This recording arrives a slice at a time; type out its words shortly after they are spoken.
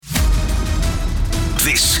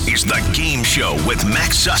This is The Game Show with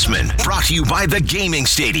Max Sussman, brought to you by The Gaming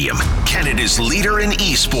Stadium, Canada's leader in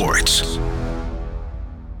esports.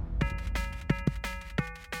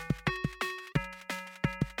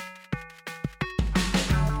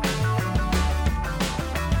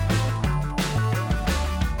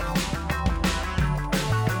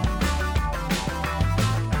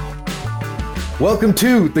 Welcome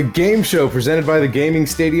to The Game Show, presented by The Gaming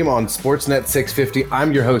Stadium on Sportsnet 650.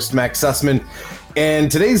 I'm your host, Max Sussman,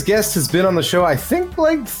 and today's guest has been on the show, I think,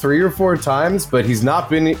 like 3 or 4 times, but he's not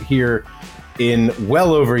been here in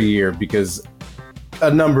well over a year because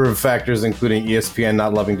a number of factors, including ESPN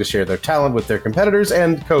not loving to share their talent with their competitors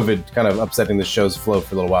and COVID kind of upsetting the show's flow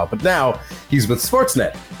for a little while. But now he's with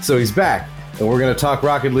Sportsnet, so he's back, and we're going to talk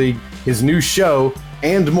Rocket League, his new show,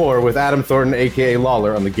 and more with Adam Thornton, aka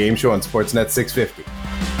Lawler, on The Game Show on Sportsnet 650.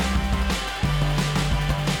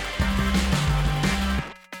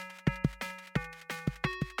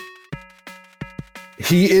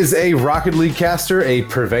 He is a Rocket League caster, a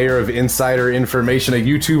purveyor of insider information, a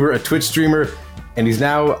YouTuber, a Twitch streamer, and he's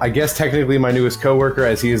now, I guess, technically my newest coworker,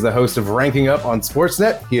 as he is the host of Ranking Up on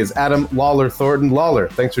Sportsnet. He is Adam Lawler Thornton. Lawler,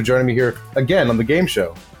 thanks for joining me here again on The Game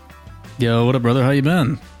Show. Yo, what up, brother? How you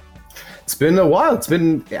been? It's been a while.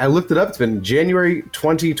 I looked it up. It's been January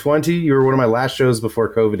 2020. You were one of my last shows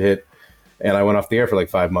before COVID hit, and I went off the air for like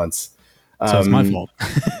 5 months. So it's my fault.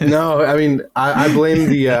 No, I mean, I blame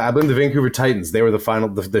the Vancouver Titans. They were the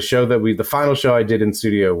final show I did in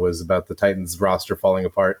studio was about the Titans roster falling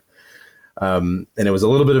apart. And it was a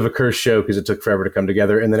little bit of a cursed show because it took forever to come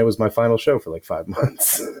together. And then it was my final show for like 5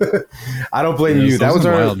 months. I don't blame you. That was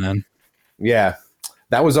wild, man. Yeah.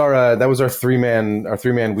 That was our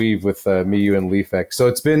three-man weave with me, you, and Leafex. So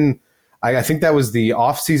it's been, I think that was the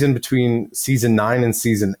off season between season 9 and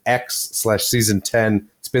season X/season 10.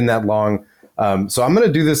 It's been that long. So I'm going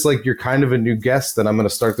to do this like you're kind of a new guest, and I'm going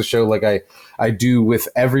to start the show like I do with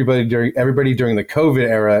everybody during the COVID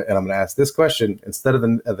era, and I'm going to ask this question instead of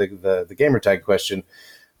the gamer tag question.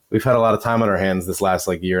 We've had a lot of time on our hands this last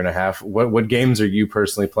like year and a half. What games are you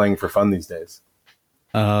personally playing for fun these days?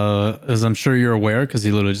 As I'm sure you're aware, because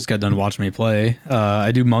you literally just got done watching me play,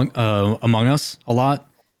 I do Among Us a lot,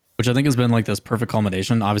 which I think has been like this perfect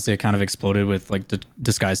culmination. Obviously, it kind of exploded with like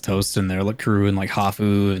Disguised Toast and their like crew and like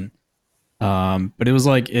Hafu, and but it was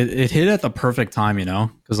like it hit at the perfect time, you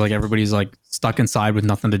know, because like everybody's like stuck inside with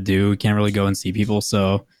nothing to do, can't really go and see people.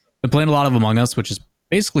 So I've been playing a lot of Among Us, which has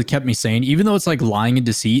basically kept me sane, even though it's like lying and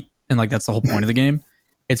deceit, and like that's the whole point of the game.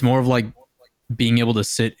 It's more of like being able to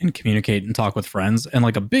sit and communicate and talk with friends, and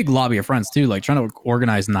like a big lobby of friends too. Like trying to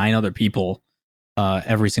organize 9 other people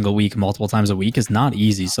every single week, multiple times a week, is not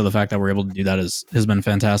easy. So the fact that we're able to do that has been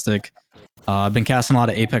fantastic. I've been casting a lot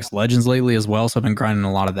of Apex Legends lately as well, so I've been grinding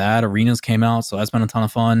a lot of that. Arenas came out, so that's been a ton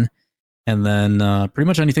of fun. And then pretty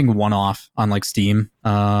much anything one-off on like Steam.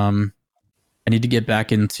 I need to get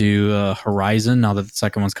back into Horizon now that the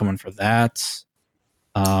second one's coming for that.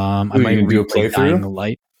 I might do a replay Dying playthrough.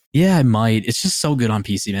 Light. Yeah, I might. It's just so good on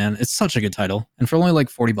PC, man. It's such a good title. And for only like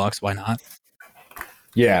 $40, why not?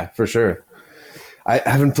 Yeah, for sure. I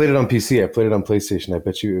haven't played it on PC. I played it on PlayStation. I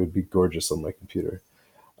bet you it would be gorgeous on my computer.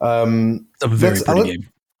 It's a very pretty game.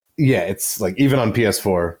 Yeah, it's like even on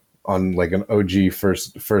PS4, on like an OG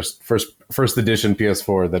first edition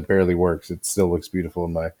PS4 that barely works, it still looks beautiful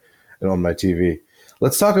on my TV.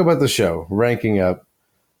 Let's talk about the show, Ranking Up.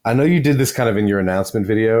 I know you did this kind of in your announcement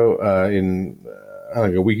video I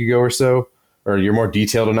don't know, a week ago or so, or your more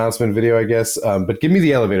detailed announcement video, I guess. But give me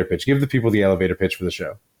the elevator pitch. Give the people the elevator pitch for the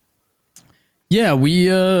show. Yeah, we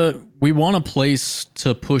want a place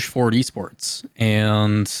to push forward esports,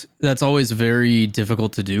 and that's always very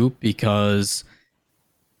difficult to do because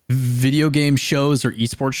video game shows or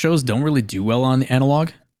esports shows don't really do well on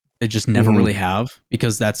analog. They just never really have,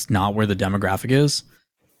 because that's not where the demographic is.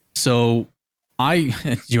 So do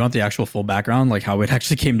you want the actual full background, like how it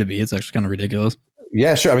actually came to be? It's actually kind of ridiculous.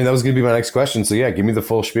 Yeah, sure. I mean, that was going to be my next question. So yeah, give me the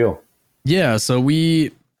full spiel. Yeah, so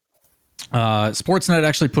we Sportsnet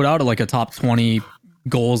actually put out like a top 20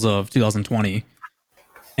 goals of 2020.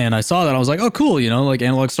 And I saw that, I was like, oh, cool, you know, like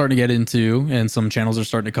analog's starting to get into, and some channels are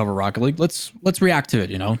starting to cover Rocket League. Let's react to it,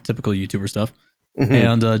 you know, typical YouTuber stuff.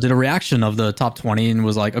 And did a reaction of the top 20 and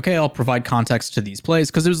was like, okay, I'll provide context to these plays,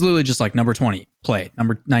 because it was literally just like number 20, play,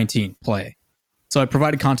 number 19, play. So I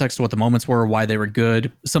provided context to what the moments were, why they were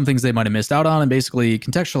good, some things they might have missed out on, and basically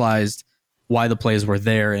contextualized why the plays were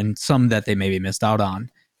there and some that they maybe missed out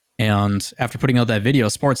on. And after putting out that video,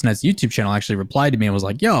 Sportsnet's YouTube channel actually replied to me and was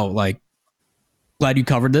like, yo, like, glad you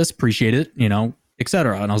covered this, appreciate it, you know,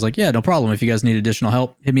 etc. And I was like, yeah, no problem. If you guys need additional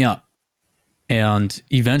help, hit me up. And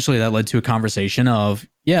eventually that led to a conversation of,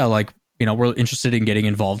 yeah, like, we're interested in getting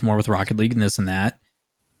involved more with Rocket League and this and that.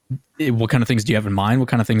 What kind of things do you have in mind? What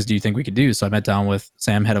kind of things do you think we could do? So I met down with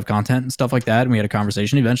Sam, head of content and stuff like that, and we had a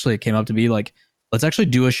conversation. Eventually, it came up to be like, let's actually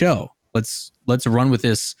do a show. Let's run with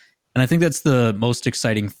this. And I think that's the most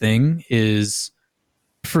exciting thing is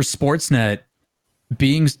for Sportsnet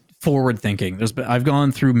being forward thinking. I've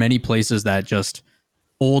gone through many places that just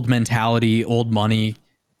old mentality, old money,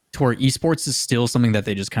 to where esports is still something that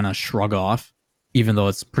they just kind of shrug off, even though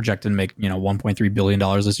it's projected to make, $1.3 billion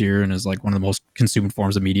this year and is like one of the most consumed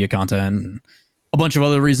forms of media content and a bunch of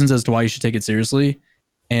other reasons as to why you should take it seriously.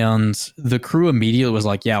 And the crew immediately was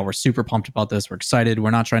like, yeah, we're super pumped about this. We're excited.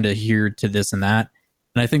 We're not trying to adhere to this and that.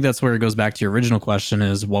 And I think that's where it goes back to your original question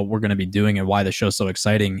is what we're going to be doing and why the show's so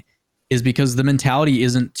exciting is because the mentality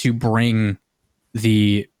isn't to bring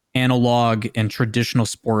the analog and traditional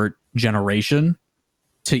sport generation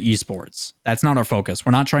to esports. That's not our focus.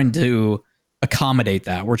 We're not trying to accommodate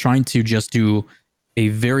that. We're trying to just do a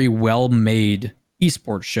very well-made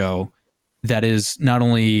esports show that is not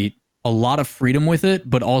only a lot of freedom with it,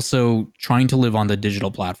 but also trying to live on the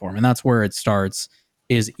digital platform. And that's where it starts,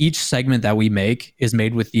 is each segment that we make is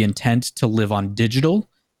made with the intent to live on digital,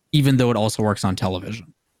 even though it also works on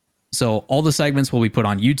television. So all the segments will be put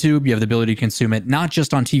on YouTube. You have the ability to consume it, not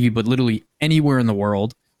just on TV, but literally anywhere in the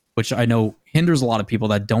world, which I know hinders a lot of people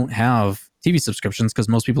that don't have TV subscriptions because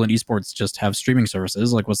most people in esports just have streaming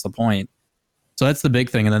services. Like, what's the point? So that's the big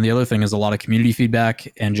thing. And then the other thing is a lot of community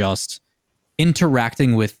feedback and just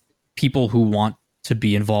interacting with people who want to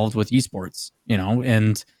be involved with esports,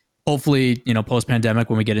 and hopefully, post-pandemic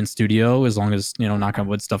when we get in studio, as long as, knock on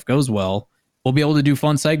wood, stuff goes well, we'll be able to do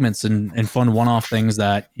fun segments and fun one-off things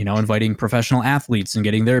that, inviting professional athletes and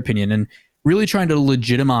getting their opinion and really trying to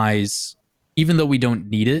legitimize, even though we don't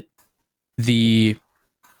need it, the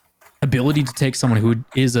ability to take someone who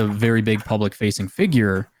is a very big public-facing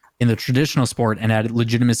figure in the traditional sport and add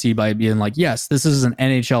legitimacy by being like, yes, this is an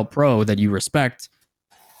NHL pro that you respect.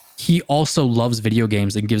 He also loves video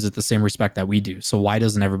games and gives it the same respect that we do. So why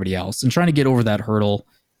doesn't everybody else? And trying to get over that hurdle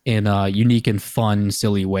in unique and fun,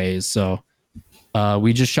 silly ways. So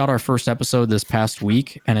we just shot our first episode this past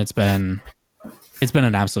week, and it's been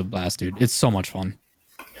an absolute blast, dude. It's so much fun.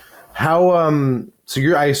 How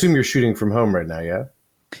I assume you're shooting from home right now, yeah?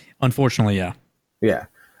 Unfortunately, yeah. Yeah.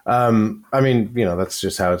 That's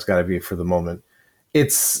just how it's got to be for the moment.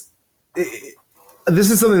 This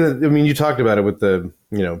is something that, you talked about it with the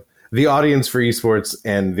audience for esports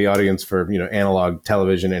and the audience for, analog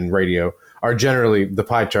television and radio are generally, the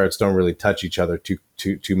pie charts don't really touch each other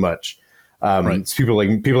too much. Right. It's people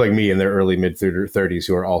like me in their early mid 30s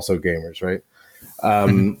who are also gamers, right?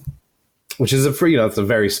 Which is it's a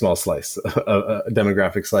very small slice, a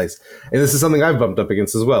demographic slice. And this is something I've bumped up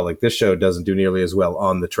against as well. Like, this show doesn't do nearly as well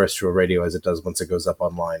on the terrestrial radio as it does once it goes up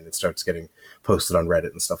online and starts getting posted on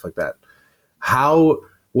Reddit and stuff like that.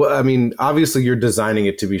 Obviously you're designing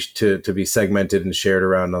it to be segmented and shared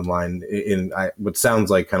around online in what sounds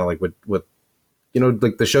like kind of like what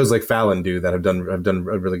like the shows like Fallon do that have done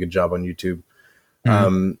a really good job on YouTube.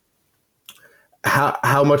 Mm-hmm.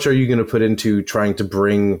 How much are you going to put into trying to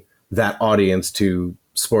bring that audience to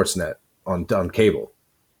Sportsnet on cable?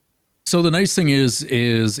 So the nice thing is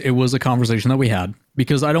it was a conversation that we had,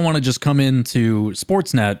 because I don't want to just come into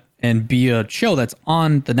Sportsnet and be a show that's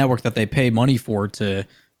on the network that they pay money for to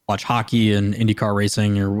watch hockey and IndyCar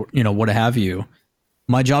racing or, what have you.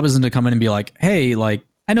 My job isn't to come in and be like, hey, like,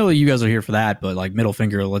 I know you guys are here for that, but like, middle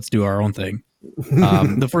finger, let's do our own thing.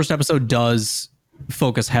 The first episode does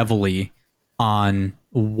focus heavily on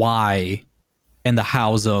why and the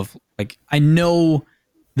hows of, like, I know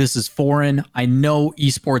this is foreign. I know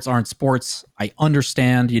esports aren't sports. I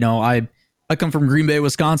understand, I come from Green Bay,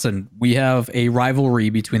 Wisconsin. We have a rivalry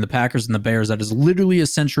between the Packers and the Bears that is literally a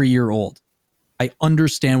century-year old. I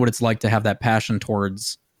understand what it's like to have that passion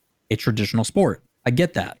towards a traditional sport. I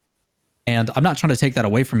get that. And I'm not trying to take that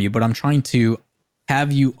away from you, but I'm trying to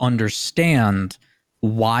have you understand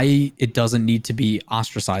why it doesn't need to be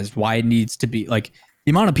ostracized, why it needs to be, like, the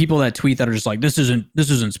amount of people that tweet that are just like, this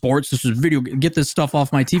isn't sports, this is video, get this stuff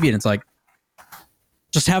off my TV. And it's like,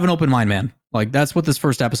 just have an open mind, man. Like, that's what this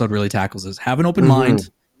first episode really tackles, is have an open mind.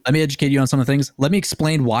 Let me educate you on some of the things. Let me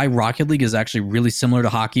explain why Rocket League is actually really similar to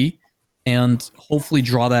hockey and hopefully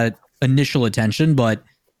draw that initial attention, but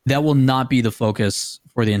that will not be the focus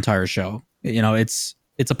for the entire show. It's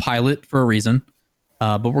a pilot for a reason,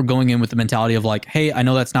 but we're going in with the mentality of like, hey, I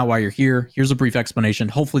know that's not why you're here. Here's a brief explanation.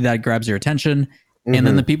 Hopefully that grabs your attention. And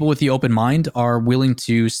then the people with the open mind are willing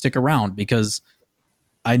to stick around, because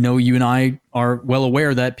I know you and I are well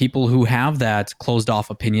aware that people who have that closed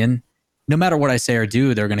off opinion, no matter what I say or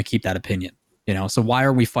do, they're going to keep that opinion. So why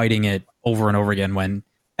are we fighting it over and over again when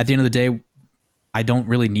at the end of the day, I don't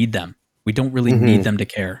really need them. We don't really need them to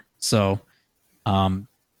care. So it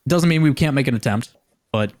doesn't mean we can't make an attempt,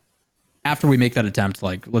 but after we make that attempt,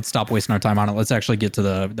 like, let's stop wasting our time on it. Let's actually get to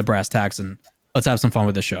the brass tacks and let's have some fun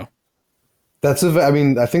with this show. I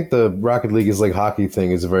think the Rocket League is like hockey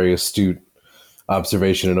thing is a very astute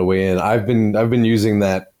observation in a way. And I've been using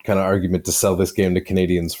that kind of argument to sell this game to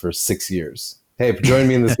Canadians for 6 years. Hey, join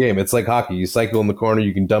me in this game. It's like hockey. You cycle in the corner,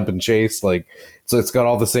 you can dump and chase. Like, so it's got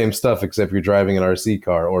all the same stuff except you're driving an RC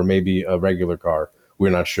car or maybe a regular car.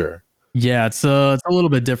 We're not sure. Yeah, it's a little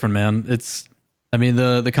bit different, man.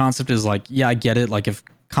 The concept is like, yeah, I get it. Like if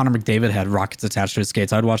Connor McDavid had rockets attached to his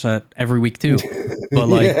skates, I'd watch that every week too. But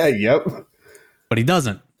like, yeah, yep. But he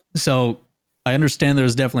doesn't. So I understand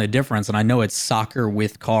there's definitely a difference, and I know it's soccer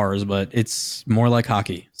with cars, but it's more like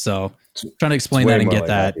hockey. So trying to explain that and get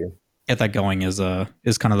that going is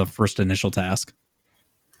kind of the first initial task.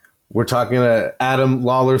 We're talking to Adam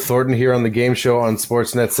Lawler Thornton here on the game show on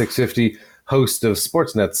Sportsnet 650, host of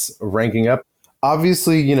Sportsnet's Ranking Up.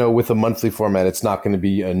 Obviously, with a monthly format, it's not going to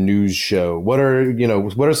be a news show. What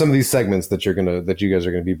are some of these segments that you guys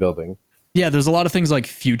are going to be building? Yeah, there's a lot of things like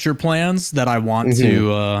future plans that I want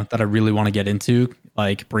to that I really want to get into,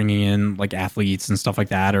 like bringing in like athletes and stuff like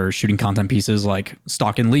that, or shooting content pieces like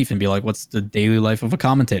Stock and Leaf and be like, what's the daily life of a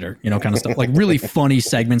commentator, kind of stuff. Like really funny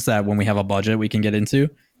segments that when we have a budget we can get into.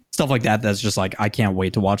 Stuff like that that's just like, I can't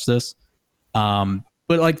wait to watch this.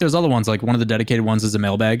 But like there's other ones, like one of the dedicated ones is a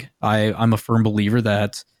mailbag. I'm a firm believer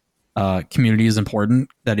that community is important,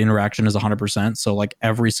 that interaction is 100%. So like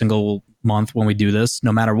every single month when we do this,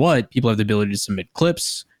 no matter what, people have the ability to submit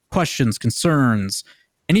clips, questions, concerns,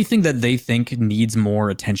 anything that they think needs more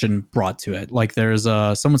attention brought to it. Like there's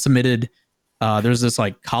someone submitted, there's this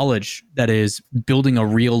like college that is building a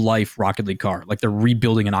real life Rocket League car. Like they're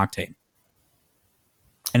rebuilding an Octane.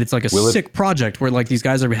 And it's like a sick project where like these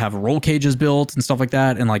guys have roll cages built and stuff like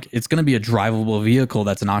that. And like, it's going to be a drivable vehicle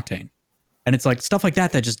that's an Octane. And it's like stuff like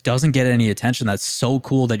that just doesn't get any attention. That's so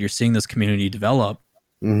cool that you're seeing this community develop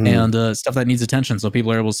and stuff that needs attention. So people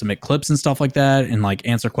are able to submit clips and stuff like that and like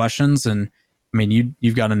answer questions. And I mean,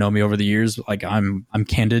 you've got to know me over the years. Like I'm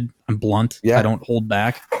candid, I'm blunt. Yeah. I don't hold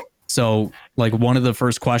back. So like one of the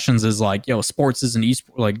first questions is like, yo, sports is an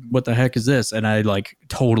esport. Like what the heck is this? And I like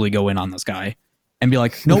totally go in on this guy. And be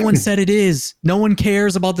like, no one said it is. No one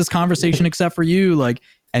cares about this conversation except for you. Like,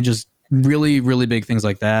 and just really, really big things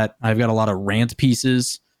like that. I've got a lot of rant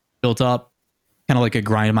pieces built up, kind of like a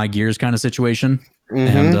grind my gears kind of situation,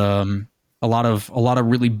 and a lot of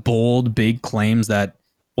really bold, big claims that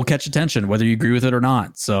will catch attention, whether you agree with it or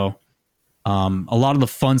not. So, a lot of the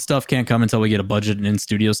fun stuff can't come until we get a budget and in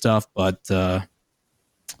studio stuff. But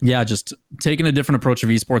yeah, just taking a different approach of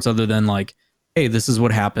esports, other than like, hey, this is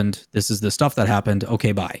what happened. This is the stuff that happened.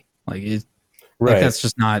 Okay, bye. Like, like that's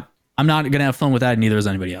just not. I'm not gonna have fun with that. Neither is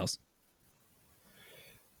anybody else.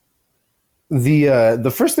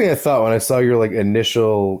 The first thing I thought when I saw your like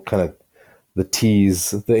initial kind of the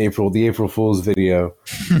tease, the April Fool's video,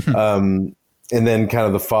 and then kind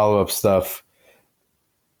of the follow up stuff.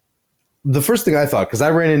 The first thing I thought, because I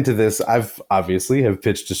ran into this, I've obviously have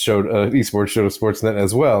pitched a show, esports show to Sportsnet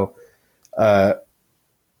as well.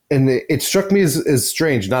 And it struck me as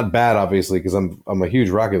strange, not bad, obviously, because I'm a huge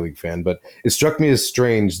Rocket League fan, but it struck me as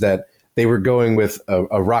strange that they were going with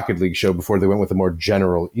a Rocket League show before they went with a more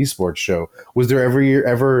general esports show. Was there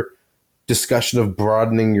ever discussion of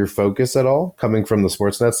broadening your focus at all, coming from the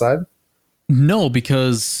Sportsnet side? No,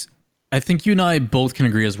 because I think you and I both can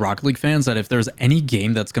agree as Rocket League fans that if there's any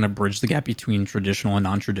game that's going to bridge the gap between traditional and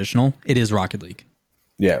non-traditional, it is Rocket League.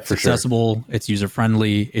 Yeah, for it's accessible, it's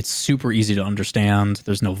user-friendly, it's super easy to understand,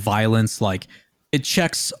 there's no violence, like it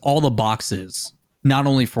checks all the boxes, not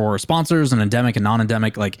only for sponsors and endemic and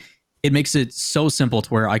non-endemic, like it makes it so simple to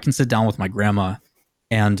where I can sit down with my grandma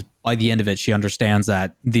and by the end of it, she understands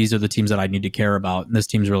that these are the teams that I need to care about and this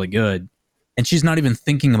team's really good. And she's not even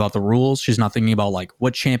thinking about the rules. She's not thinking about like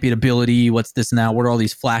what champion ability, what's this and that, what are all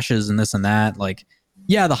these flashes and this and that. Like,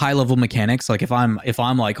 yeah, the high level mechanics, like if I'm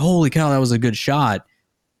like, holy cow, that was a good shot,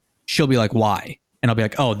 she'll be like, why? And I'll be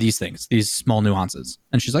like, oh, these things, these small nuances.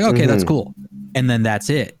 And she's like, okay, that's cool. And then that's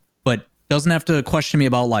it. But doesn't have to question me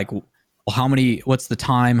about like, well, what's the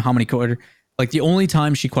time? How many quarter? Like the only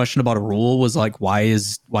time she questioned about a rule was like, why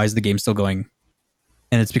is the game still going?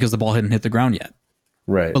 And it's because the ball hadn't hit the ground yet.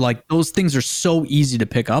 Right. But like those things are so easy to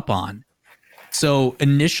pick up on. So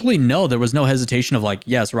initially, no, there was no hesitation of like,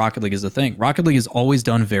 yes, Rocket League is a thing. Rocket League is always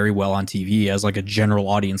done very well on TV as like a general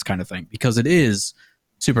audience kind of thing because it is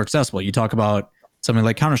super accessible. You talk about Something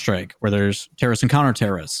like Counter-Strike, where there's terrorists and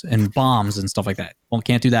counter-terrorists and bombs and stuff like that. Well,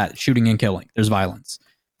 can't do that. Shooting and killing. There's violence.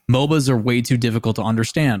 MOBAs are way too difficult to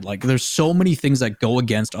understand. Like, there's so many things that go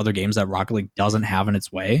against other games that Rocket League doesn't have in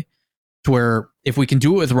its way, to where if we can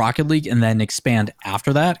do it with Rocket League and then expand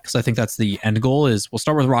after that, because I think that's the end goal, is we'll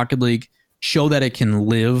start with Rocket League, show that it can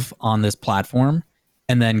live on this platform,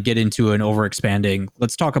 and then get into an over-expanding,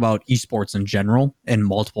 let's talk about esports in general and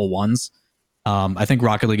multiple ones. I think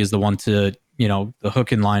Rocket League is the one to, the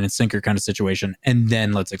hook and line and sinker kind of situation, and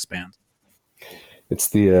then let's expand. It's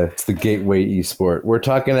the gateway esport. We're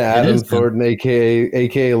talking to Adam Thornton,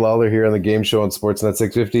 aka Lawler, here on the game show on Sportsnet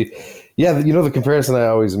 650. Yeah, the comparison I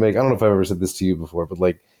always make, I don't know if I've ever said this to you before, but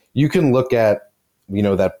like, you can look at,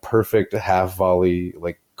 that perfect half volley,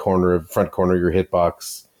 like front corner of your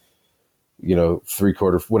hitbox,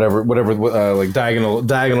 3/4, whatever, like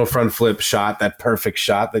diagonal front flip shot, that perfect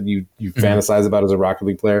shot that you fantasize about as a Rocket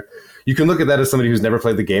League player. You can look at that as somebody who's never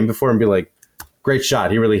played the game before and be like, great shot,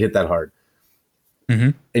 he really hit that hard.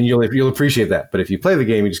 And you'll appreciate that. But if you play the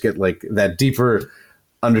game, you just get like that deeper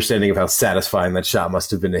understanding of how satisfying that shot must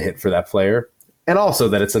have been to hit for that player, and also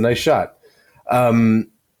that it's a nice shot.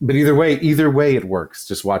 But either way, it works.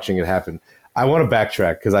 Just watching it happen. I want to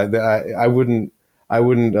backtrack because I wouldn't.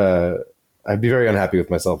 I'd be very unhappy with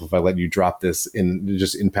myself if I let you drop this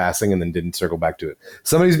in passing and then didn't circle back to it.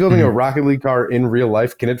 Somebody's building a Rocket League car in real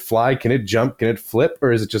life. Can it fly? Can it jump? Can it flip?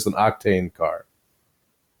 Or is it just an Octane car?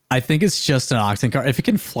 I think it's just an Octane car. If it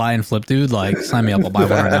can fly and flip, dude, like, sign me up. I'll buy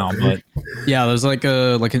one right now. But yeah, there's like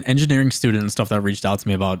an engineering student and stuff that reached out to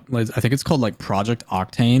me about, like, I think it's called like Project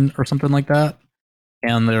Octane or something like that.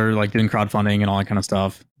 And they're like doing crowdfunding and all that kind of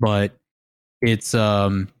stuff. But it's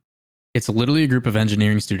literally a group of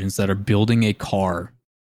engineering students that are building a car,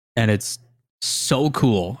 and it's so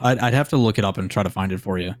cool. I'd have to look it up and try to find it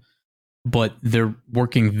for you. But they're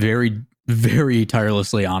working very, very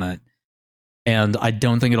tirelessly on it. And I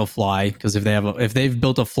don't think it'll fly, because if they've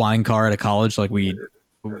built a flying car at a college, like,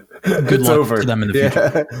 good luck over to them in the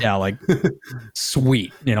future. Yeah, like,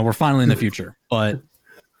 sweet. We're finally in the future. But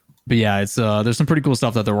yeah, it's there's some pretty cool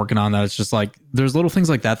stuff that they're working on that it's just like, there's little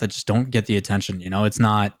things like that just don't get the attention. It's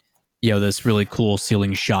not, this really cool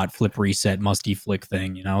ceiling shot, flip reset, musty flick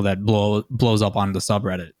thing, that blows up onto the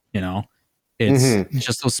subreddit. It's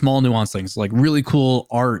just those small nuanced things, like really cool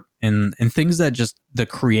art and things that just the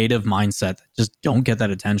creative mindset that just don't get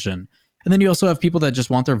that attention. And then you also have people that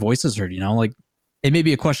just want their voices heard, like, it may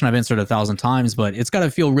be a question I've answered 1,000 times, but it's got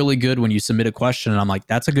to feel really good when you submit a question and I'm like,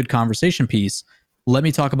 that's a good conversation piece. Let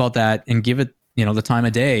me talk about that and give it, the time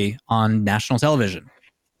of day on national television.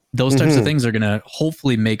 Those types of things are going to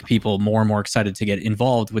hopefully make people more and more excited to get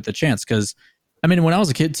involved with the chance. Because, when I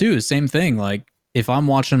was a kid too, same thing. Like, if I'm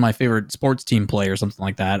watching my favorite sports team play or something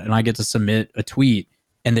like that, and I get to submit a tweet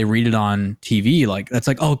and they read it on TV, like, that's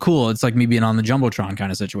like, oh, cool. It's like me being on the Jumbotron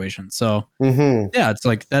kind of situation. So yeah, it's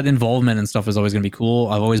like that involvement and stuff is always going to be cool.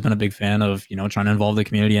 I've always been a big fan of, trying to involve the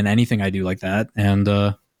community in anything I do like that. And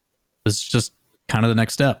it's just kind of the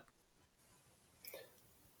next step.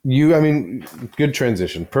 Good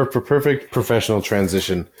transition. Perfect professional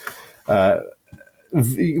transition. I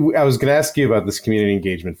was going to ask you about this community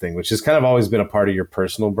engagement thing, which has kind of always been a part of your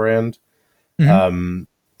personal brand. And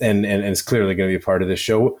it's clearly going to be a part of this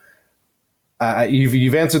show.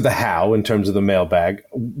 You've answered the how in terms of the mailbag,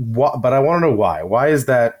 but I want to know why. Why is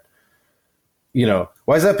that?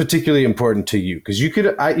 Why is that particularly important to you? Because you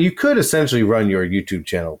could essentially run your YouTube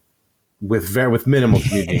channel with minimal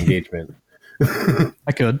community engagement.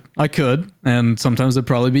 I could, and sometimes it'd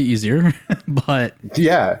probably be easier, but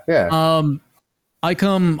yeah. I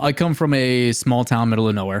come from a small town, middle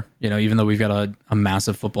of nowhere. Even though we've got a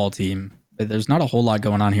massive football team, there's not a whole lot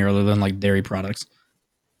going on here other than like dairy products.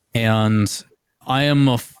 And I am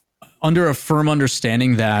under a firm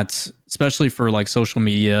understanding that, especially for like social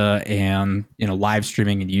media and live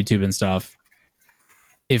streaming and YouTube and stuff,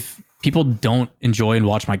 if people don't enjoy and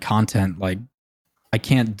watch my content, like, I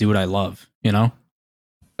can't do what I love.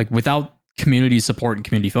 Like, without community support and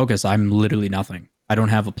community focus, I'm literally nothing. I don't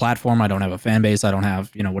have a platform. I don't have a fan base. I don't have,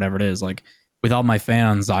 whatever it is. Like, without my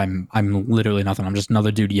fans, I'm literally nothing. I'm just another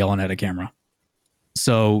dude yelling at a camera.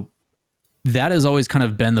 So that has always kind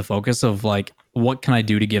of been the focus of like, what can I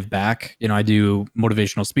do to give back? I do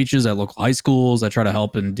motivational speeches at local high schools. I try to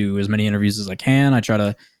help and do as many interviews as I can.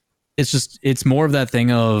 It's more of that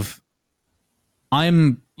thing of,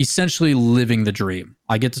 I'm essentially living the dream.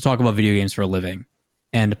 I get to talk about video games for a living.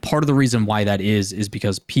 And part of the reason why that is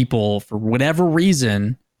because people, for whatever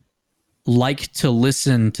reason, like to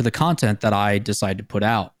listen to the content that I decide to put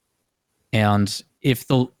out. And if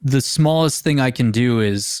the smallest thing I can do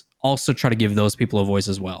is also try to give those people a voice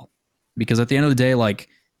as well. because at the end of the day, like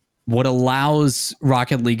what allows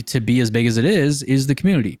Rocket League to be as big as it is the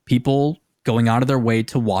community. People going out of their way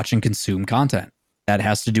to watch and consume content that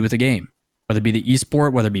has to do with the game, whether it be the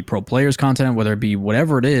esport, whether it be pro players content, whether it be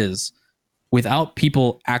whatever it is. Without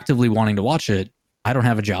people actively wanting to watch it, I don't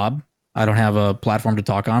have a job. I don't have a platform to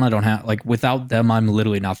talk on. I don't have, like, without them, I'm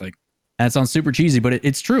literally nothing. And it sounds super cheesy, but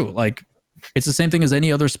it's true. Like, it's the same thing as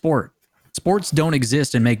any other sport. Sports don't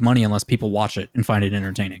exist and make money unless people watch it and find it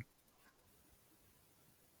entertaining.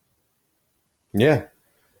 Yeah.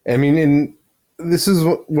 I mean, this is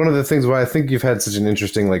one of the things why I think you've had such an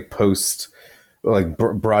interesting, like,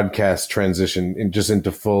 broadcast transition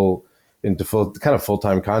into full kind of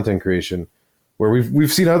full-time content creation, where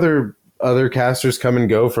we've seen other casters come and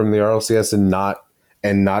go from the RLCS and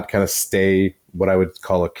not kind of stay what I would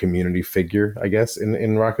call a community figure, I guess,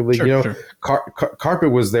 in Rocket League. Sure.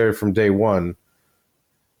 Carpet was there from day one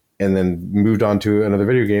and then moved on to another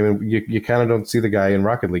video game, and you kind of don't see the guy in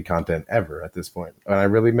Rocket League content ever at this point, and I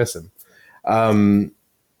really miss him. And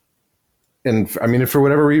I mean, for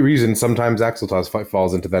whatever reason, sometimes Axeltoss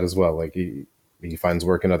falls into that as well. Like he finds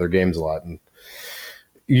work in other games a lot, and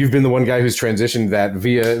you've been the one guy who's transitioned that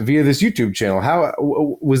via this YouTube channel. How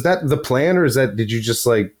was that the plan, or did you just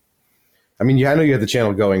like? I mean, I know you had the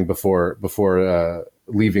channel going before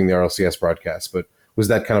leaving the RLCS broadcast, but was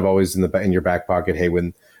that kind of always in your back pocket? Hey,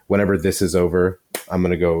 whenever this is over, I'm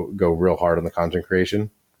gonna go real hard on the content creation.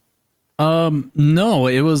 No,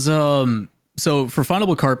 it was so for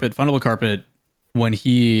Fundable Carpet, when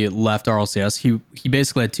he left RLCS, he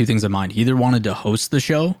basically had two things in mind. He either wanted to host the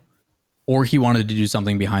show or he wanted to do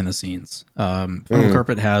something behind the scenes. Fundable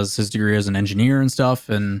Carpet has his degree as an engineer and stuff,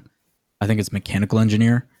 and I think it's mechanical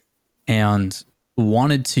engineer, and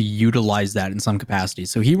wanted to utilize that in some capacity.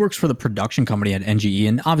 So he works for the production company at NGE,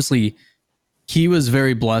 and obviously he was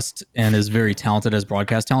very blessed and is very talented as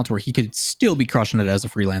broadcast talent, where he could still be crushing it as a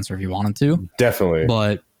freelancer if he wanted to. Definitely.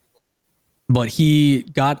 But he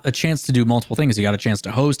got a chance to do multiple things. He got a chance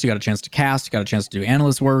to host, he got a chance to cast, he got a chance to do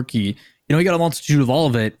analyst work. He got a multitude of all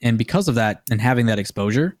of it. And because of that and having that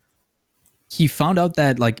exposure, he found out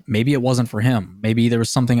that like maybe it wasn't for him. Maybe there was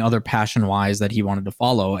something other passion wise that he wanted to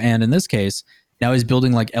follow. And in this case, now he's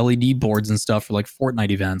building like LED boards and stuff for like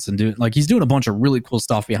Fortnite events and he's doing a bunch of really cool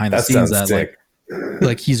stuff behind the scenes that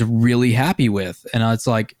like he's really happy with. And it's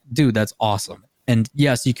like, dude, that's awesome. And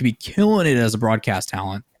yes, you could be killing it as a broadcast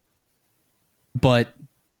talent, but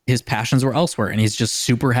his passions were elsewhere and he's just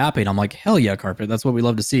super happy. And I'm like, hell yeah, Carpet. That's what we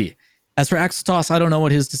love to see. As for Axeltoss, I don't know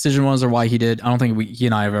what his decision was or why he did. I don't think he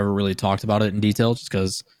and I have ever really talked about it in detail, just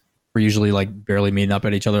because we're usually like barely meeting up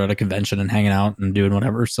at each other at a convention and hanging out and doing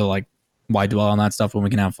whatever. So like, why dwell on that stuff when we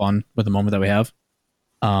can have fun with the moment that we have?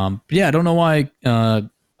 But yeah, I don't know why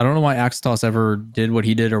Axeltoss ever did what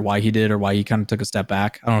he did or why he kind of took a step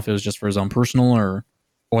back. I don't know if it was just for his own personal or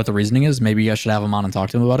what the reasoning is. Maybe I should have him on and talk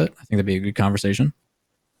to him about it. I think that'd be a good conversation.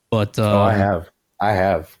 But I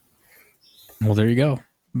have. Well, there you go.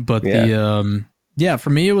 But for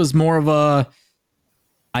me, it was more of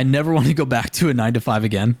I never want to go back to a 9-to-5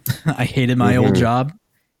 again. I hated my old job.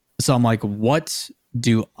 So I'm like, what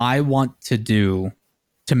do I want to do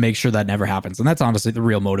to make sure that never happens? And that's honestly the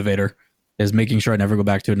real motivator, is making sure I never go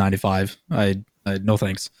back to a 9-to-5. I no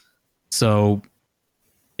thanks. So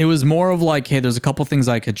it was more of like, hey, there's a couple things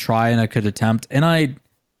I could try and I could attempt. And I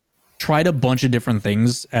tried a bunch of different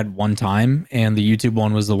things at one time. And the YouTube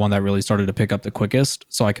one was the one that really started to pick up the quickest.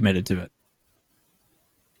 So I committed to it.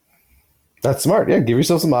 That's smart. Yeah, give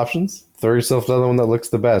yourself some options. Throw yourself to the one that looks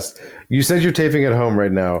the best. You said you're taping at home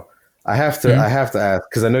right now. I have to ask,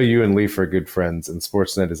 because I know you and Leaf are good friends, and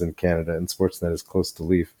Sportsnet is in Canada, and Sportsnet is close to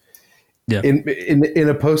Leaf. Yeah. In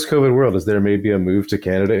a post-COVID world, is there maybe a move to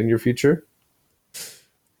Canada in your future?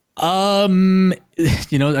 I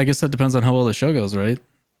guess that depends on how well the show goes, right?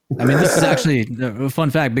 I mean, this is actually a fun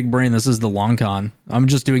fact. Big brain. This is the long con. I'm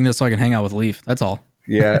just doing this so I can hang out with Leaf. That's all.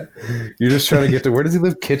 Yeah, you're just trying to get to, where does he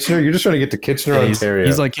live? Kitchener. You're just trying to get to Kitchener, Ontario.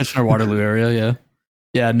 He's like Kitchener, Waterloo area.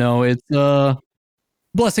 Yeah. No, it's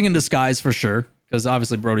blessing in disguise for sure, because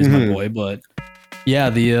obviously Brody's my boy. But yeah, I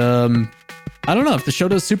don't know if the show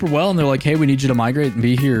does super well and they're like, hey, we need you to migrate and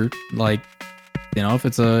be here. Like, if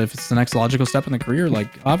it's the next logical step in the career, like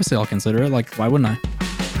obviously I'll consider it. Like, why wouldn't I?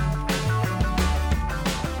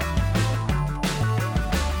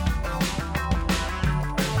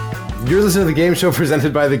 You're listening to the game show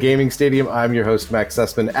presented by the Gaming Stadium. I'm your host, Max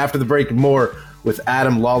Sussman. After the break, more with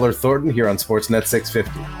Adam Lawler Thornton here on Sportsnet 650.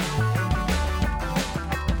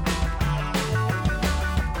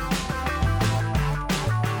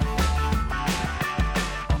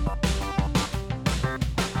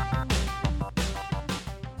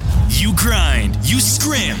 You grind, you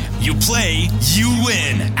scrim, you play, you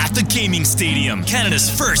win at the Gaming Stadium, Canada's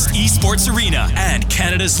first esports arena and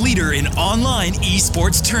Canada's leader in online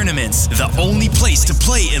esports tournaments. The only place to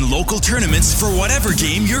play in local tournaments for whatever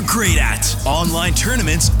game you're great at. Online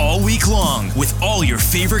tournaments all week long with all your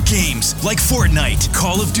favorite games like Fortnite,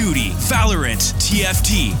 Call of Duty, Valorant,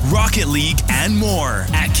 TFT, Rocket League, and more.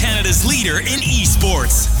 At Canada's leader in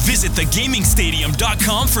esports. Visit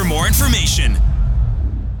thegamingstadium.com for more information.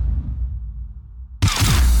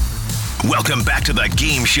 Welcome back to the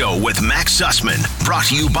Game Show with Max Sussman, brought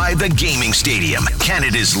to you by the Gaming Stadium,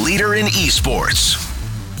 Canada's leader in esports.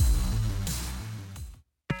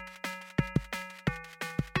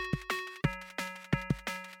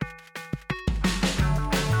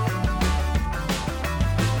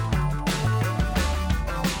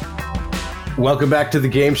 Welcome back to the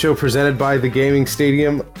Game Show presented by the Gaming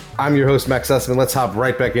Stadium. I'm your host, Max Sussman. Let's hop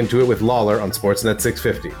right back into it with Lawler on Sportsnet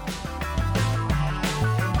 650.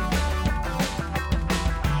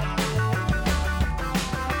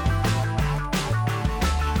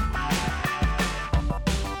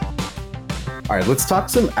 All right, let's talk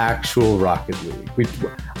some actual Rocket League.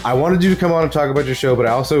 I wanted you to come on and talk about your show, but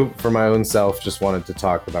I also, for my own self, just wanted to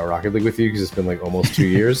talk about Rocket League with you because it's been like almost 2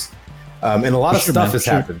 years. And a lot of stuff has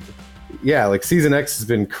happened. Yeah, like Season X has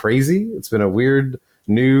been crazy. It's been a weird,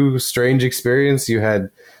 new, strange experience. You had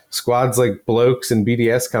squads like Blokes and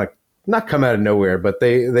BDS kind of not come out of nowhere, but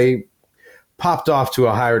they popped off to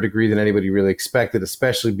a higher degree than anybody really expected,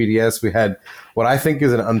 especially BDS. We had what I think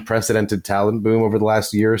is an unprecedented talent boom over the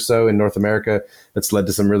last year or so in North America that's led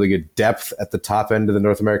to some really good depth at the top end of the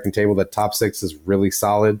North American table. That top six is really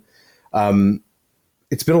solid.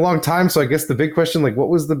 It's been a long time, so I guess the big question, like, what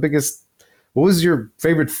was your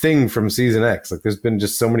favorite thing from Season X? Like, there's been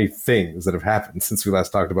just so many things that have happened since we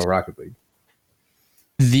last talked about Rocket League.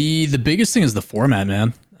 The biggest thing is the format,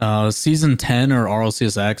 man. Season 10 or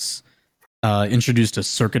RLCSX introduced a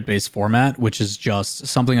circuit-based format, which is just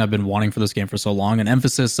something I've been wanting for this game for so long. An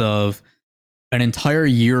emphasis of an entire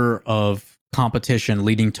year of competition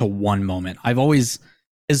leading to one moment. I've always,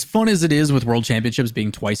 as fun as it is with World Championships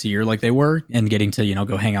being twice a year like they were, and getting to,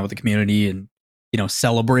 go hang out with the community and,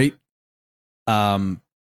 celebrate,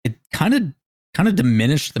 it kind of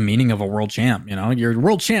diminished the meaning of a world champ. You're a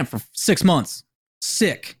world champ for 6 months.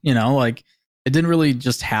 Sick, like it didn't really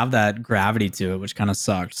just have that gravity to it, which kind of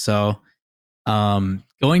sucked. So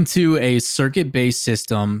going to a circuit-based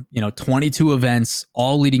system, 22 events,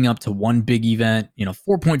 all leading up to one big event,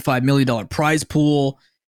 $4.5 million prize pool.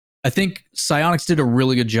 I think Psyonix did a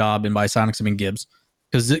really good job, and by Psyonix I mean Gibbs,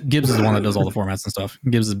 because Gibbs is the one that does all the formats and stuff.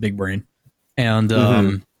 Gibbs is a big brain.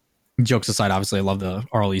 And jokes aside, obviously I love the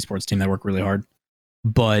RL Esports team. They work really hard.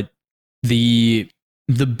 But the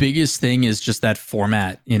biggest thing is just that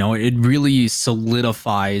format. It really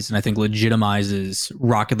solidifies and I think legitimizes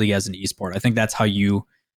Rocket League as an esport. I think that's how you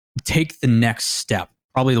take the next step.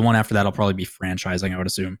 Probably the one after that will probably be franchising, I would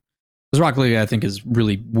assume. Because Rocket League, I think, is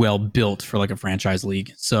really well built for like a franchise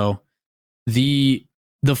league. So the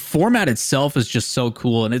format itself is just so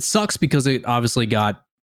cool. And it sucks because it obviously got,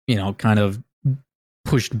 kind of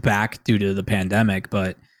pushed back due to the pandemic.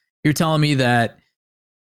 But you're telling me that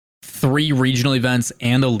 3 regional events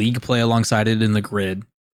and a league play alongside it in the grid.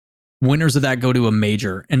 Winners of that go to a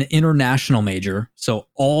major, an international major. So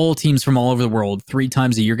all teams from all over the world 3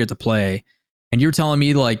 times a year get to play. And you're telling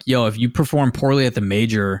me like, yo, if you perform poorly at the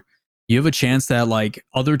major, you have a chance that like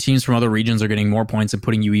other teams from other regions are getting more points and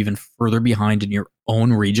putting you even further behind in your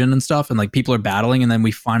own region and stuff. And like people are battling. And then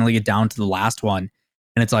we finally get down to the last one.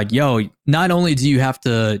 And it's like, yo, not only do you have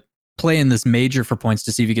to play in this major for points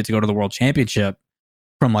to see if you get to go to the world championship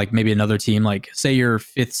from like maybe another team, like say you're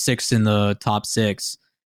 5th, 6th in the top 6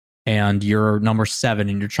 and you're number 7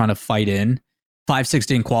 and you're trying to fight in 5, 6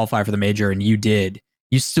 didn't qualify for the major and you did.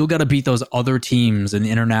 You still got to beat those other teams in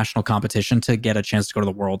the international competition to get a chance to go to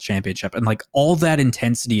the world championship. And like all that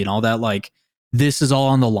intensity and all that, like this is all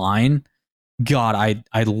on the line. God,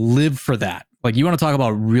 I live for that. Like you want to talk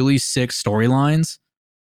about really sick storylines.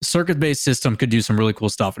 Circuit-based system could do some really cool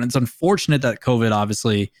stuff. And it's unfortunate that COVID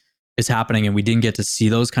obviously is happening and we didn't get to see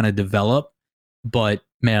those kind of develop. But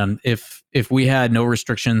man, if we had no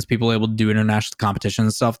restrictions, people able to do international competition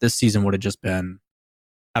and stuff, this season would have just been,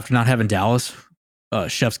 after not having Dallas,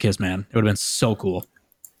 chef's kiss, man. It would have been so cool.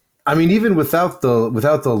 I mean, even without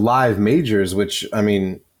the live majors, which I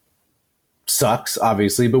mean sucks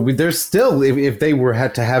obviously, but there's still, if they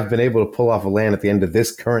had to have been able to pull off a LAN at the end of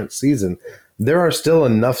this current season, there are still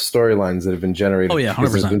enough storylines that have been generated. Oh yeah,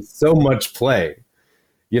 100%. There's been so much play.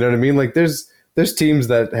 You know what I mean? Like there's teams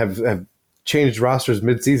that have changed rosters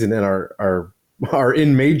mid-season and are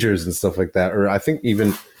in majors and stuff like that. Or I think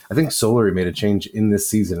I think Solary made a change in this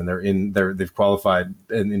season, and they've qualified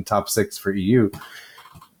in top 6 for EU.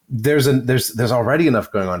 There's already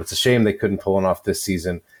enough going on. It's a shame they couldn't pull it off this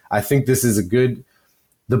season. I think this is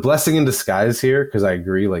the blessing in disguise here, because I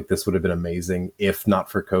agree, like this would have been amazing if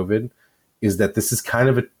not for COVID, is that this is kind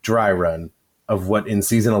of a dry run of what in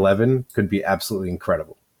season 11 could be absolutely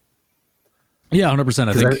incredible. Yeah, 100%.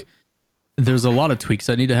 I think there's a lot of tweaks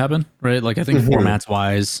that need to happen, right? Like I think formats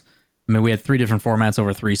wise, I mean, we had 3 different formats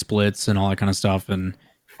over 3 splits and all that kind of stuff. And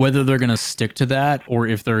whether they're going to stick to that or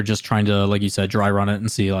if they're just trying to, like you said, dry run it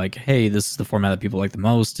and see like, hey, this is the format that people like the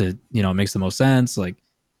most. It, it makes the most sense. Like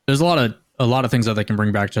there's a lot of things that they can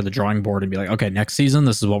bring back to the drawing board and be like, okay, next season,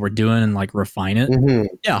 this is what we're doing, and like refine it.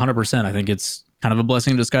 Yeah, 100%. I think it's kind of a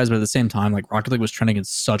blessing in disguise, but at the same time, like Rocket League was trending in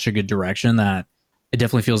such a good direction that it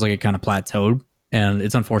definitely feels like it kind of plateaued. And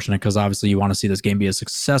it's unfortunate because obviously you want to see this game be as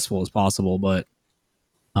successful as possible. But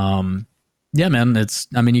yeah, man,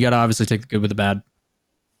 you got to obviously take the good with the bad.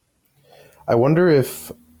 I wonder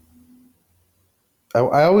if I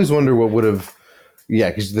always wonder what would have,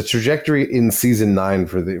 because the trajectory in season 9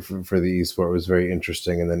 for the esport was very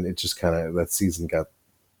interesting, and then it just kind of that season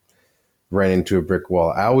ran into a brick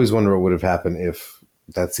wall. I always wonder what would have happened if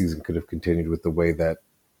that season could have continued with the way that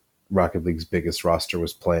Rocket League's biggest roster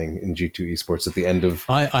was playing in G2 esports at the end of.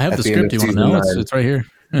 I have the script. You want to know? It's right here.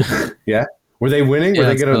 Yeah. Were they winning?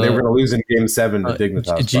 Yeah, they were going to lose in Game 7 to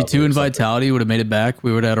Dignitas. G2 and Vitality would have made it back.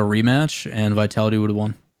 We would have had a rematch, and Vitality would have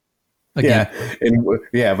won. Again.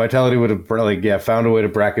 Vitality would have found a way to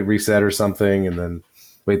bracket reset or something, and then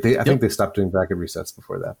I think they stopped doing bracket resets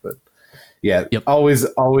before that. But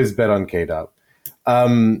always bet on K-Dot.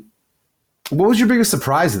 What was your biggest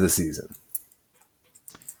surprise of the season?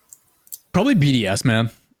 Probably BDS,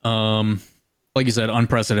 man. Like you said,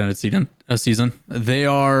 unprecedented season. They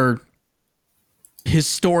are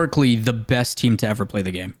historically the best team to ever play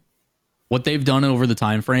the game. What they've done over the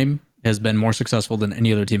time frame has been more successful than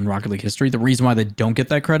any other team in Rocket League history. The reason why they don't get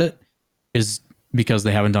that credit is because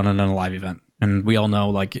they haven't done it in a live event. And we all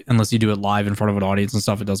know, like, unless you do it live in front of an audience and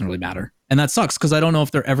stuff, it doesn't really matter. And that sucks because I don't know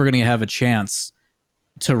if they're ever going to have a chance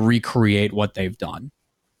to recreate what they've done.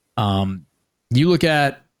 You look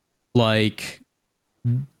at like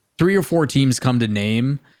 3 or 4 teams come to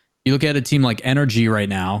name. You look at a team like NRG right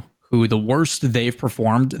now, who the worst they've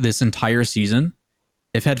performed this entire season.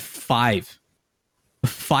 They've had 5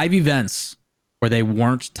 events where they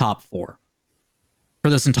weren't top 4 for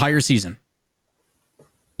this entire season.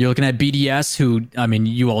 You're looking at BDS, who, I mean,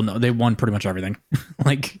 you all know they won pretty much everything.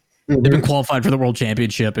 Like they've been qualified for the World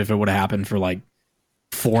Championship if it would have happened for like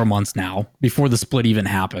 4 months now, before the split even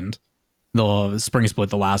happened. The spring split,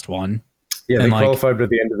 the last one. Yeah, they qualified at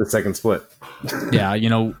the end of the second split. Yeah,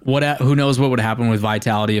 who knows what would happen with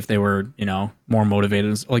Vitality if they were, more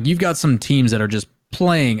motivated. Like you've got some teams that are just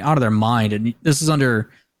playing out of their mind, and this is under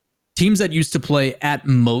teams that used to play at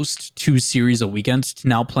most 2 series a weekend to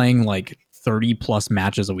now playing like 30 plus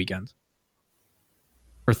matches a weekend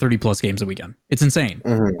or 30 plus games a weekend. It's insane.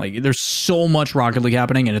 Like there's so much Rocket League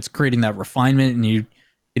happening, and it's creating that refinement. And you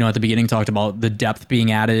at the beginning talked about the depth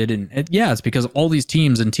being added, and it's because all these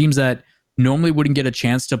teams that normally wouldn't get a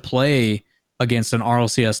chance to play against an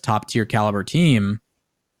RLCS top tier caliber team,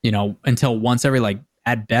 until once every like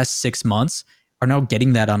at best 6 months, are now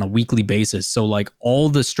getting that on a weekly basis. So like all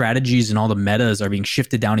the strategies and all the metas are being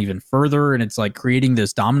shifted down even further, and it's like creating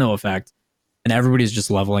this domino effect, and everybody's just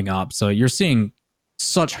leveling up. So you're seeing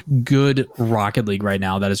such good Rocket League right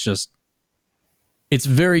now that it's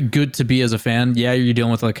very good to be as a fan. Yeah, you're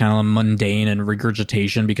dealing with like kind of mundane and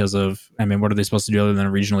regurgitation because of, what are they supposed to do other than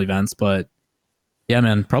regional events? But yeah,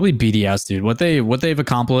 man, probably BDS, dude. What they've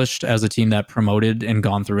accomplished as a team that promoted and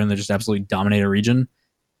gone through and they just absolutely dominate a region.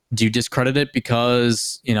 Do you discredit it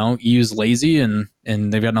because, EU's lazy and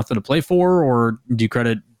they've got nothing to play for? Or do you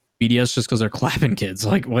credit BDS just because they're clapping kids?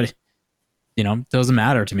 Like what, doesn't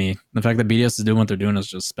matter to me. The fact that BDS is doing what they're doing is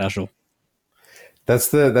just special. That's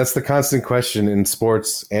the constant question in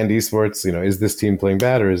sports and esports. Is this team playing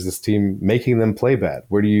bad, or is this team making them play bad?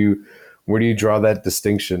 Where do you draw that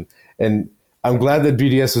distinction? And I'm glad that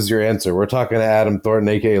BDS was your answer. We're talking to Adam Thornton,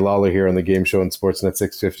 aka Lawler, here on the game show on Sportsnet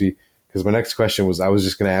 650. Because my next question was, I was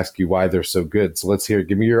just going to ask you why they're so good. So let's hear it.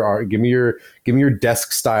 Give me your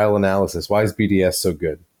desk style analysis. Why is BDS so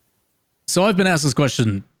good? So I've been asked this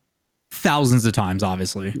question thousands of times,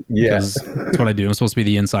 obviously. Yes. That's what I do. I'm supposed to be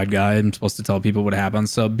the inside guy. I'm supposed to tell people what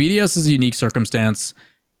happens. So BDS is a unique circumstance,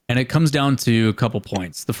 and it comes down to a couple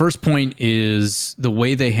points. The first point is the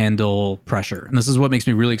way they handle pressure. And this is what makes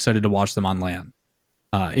me really excited to watch them on LAN.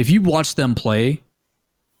 If you watch them play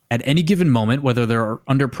at any given moment, whether they're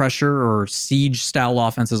under pressure or siege style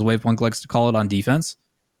offense, as Wavepunk likes to call it on defense,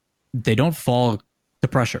 they don't fall to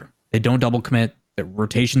pressure. They don't double commit. Their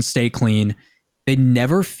rotations stay clean. They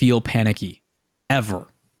never feel panicky, ever.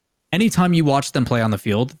 Anytime you watch them play on the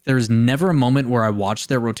field, there's never a moment where I watch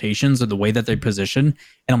their rotations or the way that they position,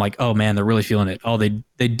 and I'm like, oh man, they're really feeling it. Oh, they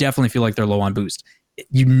definitely feel like they're low on boost.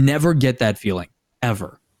 You never get that feeling,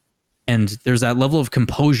 ever. And there's that level of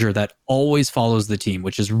composure that always follows the team,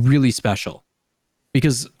 which is really special.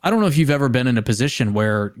 Because I don't know if you've ever been in a position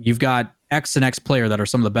where you've got X and X player that are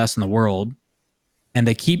some of the best in the world, and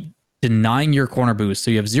they keep denying your corner boost. So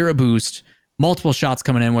you have zero boost, multiple shots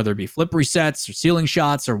coming in, whether it be flip resets or ceiling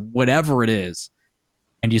shots or whatever it is.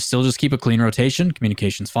 And you still just keep a clean rotation.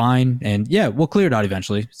 Communication's fine. And yeah, we'll clear it out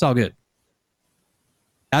eventually. It's all good.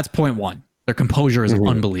 That's point one. Their composure is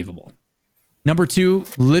unbelievable. Number two,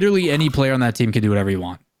 literally any player on that team can do whatever you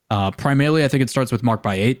want. Primarily, I think it starts with Mark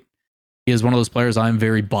by 8. He is one of those players I'm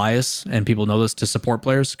very biased, and people know this, to support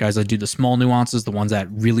players, guys that do the small nuances, the ones that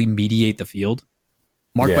really mediate the field.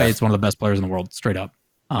 Mark by 8 is one of the best players in the world, straight up.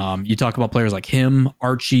 You talk about players like him,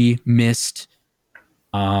 Archie, Mist,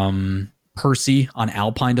 Percy on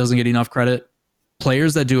Alpine doesn't get enough credit.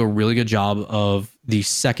 Players that do a really good job of the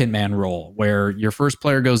second man role, where your first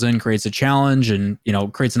player goes in, creates a challenge, and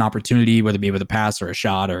creates an opportunity, whether it be with a pass or a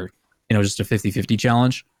shot or just a 50-50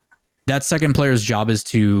 challenge. That second player's job is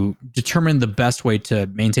to determine the best way to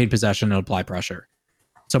maintain possession and apply pressure.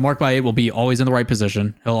 So Mark by 8 will be always in the right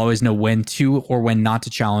position. He'll always know when to or when not to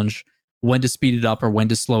challenge, when to speed it up or when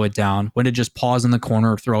to slow it down, when to just pause in the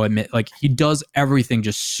corner or throw it. Like, he does everything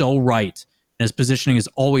just so right. And his positioning is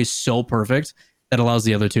always so perfect that allows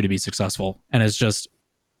the other two to be successful. And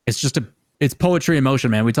it's poetry in motion,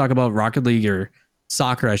 man. We talk about Rocket League or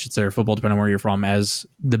soccer, I should say, or football, depending on where you're from, as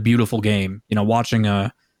the beautiful game. Watching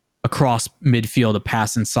a cross midfield, a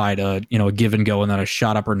pass inside, a give and go, and then a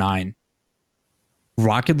shot up or 9.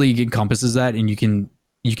 Rocket League encompasses that, and you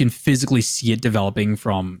can physically see it developing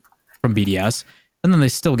from BDS. And then they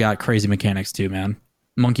still got crazy mechanics too, man.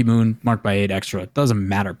 Monkey Moon, Mark by 8, Extra. It doesn't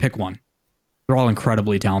matter. Pick one. They're all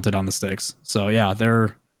incredibly talented on the sticks. So yeah, they're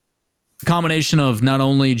a combination of not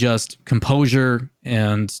only just composure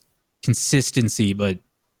and consistency, but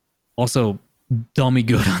also dummy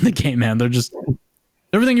good on the game, man. They're just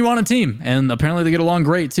everything you want in a team. And apparently they get along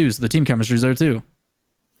great too. So the team chemistry's there too.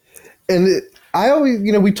 And I always,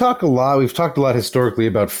 we've talked a lot historically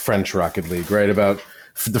about French Rocket League, right? About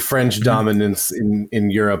the French dominance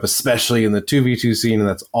in Europe, especially in the 2v2 scene. And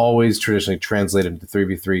that's always traditionally translated into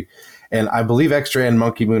 3v3. And I believe Extra and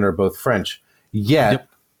Monkey Moon are both French. Yet,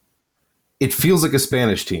 It feels like a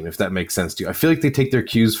Spanish team, if that makes sense to you. I feel like they take their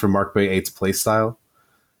cues from Mark by 8's play style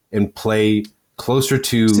and play closer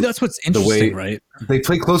to that's what's interesting, right? They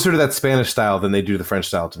play closer to that Spanish style than they do the French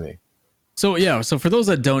style to me. So yeah, so for those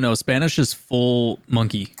that don't know, Spanish is full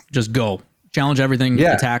monkey. Just go. Challenge everything,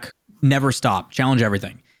 attack, never stop. Challenge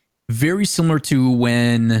everything. Very similar to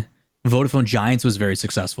when Vodafone Giants was very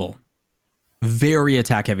successful. Very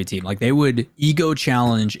attack heavy team. Like, they would ego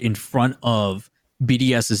challenge in front of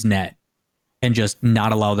BDS's net and just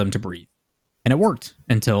not allow them to breathe. And it worked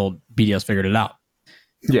until BDS figured it out.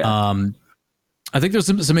 Yeah. I think there's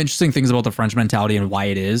some interesting things about the French mentality and why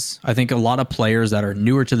it is. I think a lot of players that are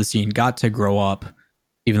newer to the scene got to grow up,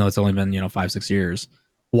 even though it's only been 5-6 years,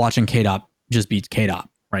 watching K-Dop just beat K-Dop,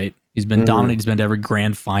 right? He's been dominant. He's been to every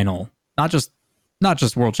grand final, not just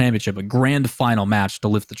world championship, but grand final match to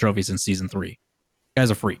lift the trophy since season 3.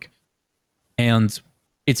 Guy's a freak. And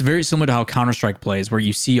it's very similar to how Counter-Strike plays, where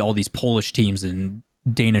you see all these Polish teams and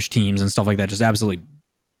Danish teams and stuff like that just absolutely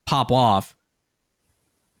pop off.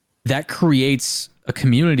 That creates a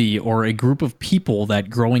community or a group of people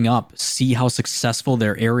that growing up see how successful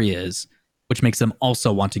their area is, which makes them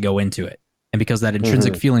also want to go into it. And because that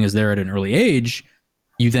intrinsic feeling is there at an early age,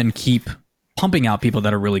 you then keep pumping out people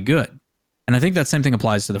that are really good. And I think that same thing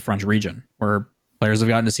applies to the French region, where players have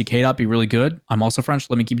gotten to see K-Dot be really good. I'm also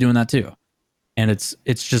French. Let me keep doing that too. And it's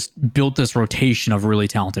just built this rotation of really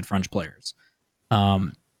talented French players.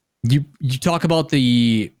 You talk about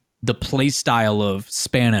the play style of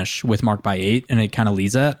Spanish with Mark by 8, and it kind of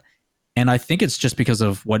leads that. And I think it's just because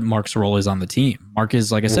of what Mark's role is on the team. Mark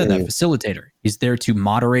is, like I said, that facilitator. He's there to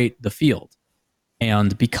moderate the field.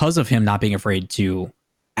 And because of him not being afraid to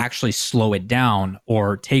actually slow it down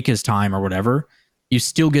or take his time or whatever, you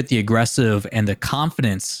still get the aggressive and the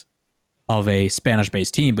confidence of a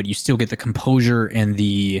Spanish-based team, but you still get the composure and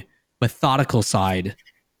the methodical side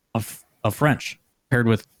of French paired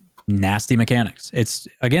with nasty mechanics. It's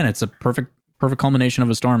a perfect culmination of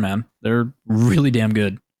a storm, man. They're really damn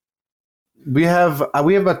good. We have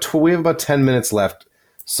about 10 minutes left,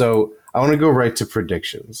 so I want to go right to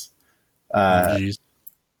predictions.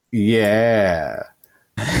 Yeah.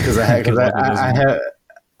 because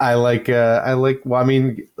I like. Well, I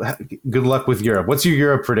mean, good luck with Europe. What's your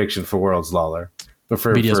Europe prediction for Worlds, Lawler?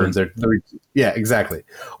 Yeah, exactly.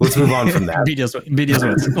 Let's move on from that. BDS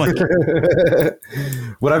wins.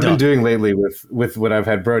 What I've been doing lately with what I've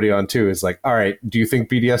had Brody on too is like, all right, do you think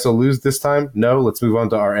BDS will lose this time? No, let's move on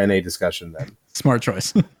to our NA discussion then. Smart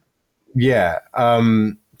choice. Yeah.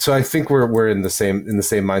 So I think we're in the same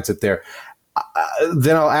mindset there.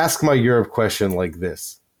 Then I'll ask my Europe question like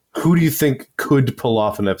this: who do you think could pull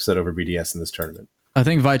off an upset over BDS in this tournament? I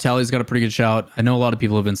think Vitality's got a pretty good shout. I know a lot of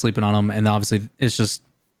people have been sleeping on them, and obviously it's just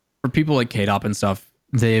for people like K-Dop and stuff,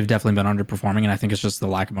 they've definitely been underperforming, and I think it's just the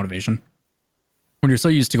lack of motivation. When you're so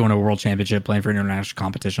used to going to a world championship, playing for international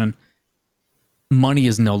competition, money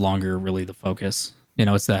is no longer really the focus. You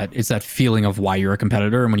know, it's that feeling of why you're a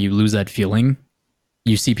competitor, and when you lose that feeling,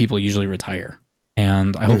 you see people usually retire.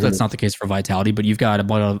 And I hope that's not the case for Vitality, but you've got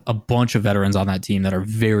a bunch of veterans on that team that are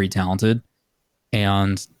very talented,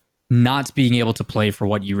 and not being able to play for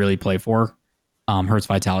what you really play for hurts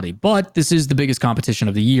Vitality. But this is the biggest competition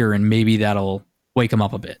of the year, and maybe that'll wake them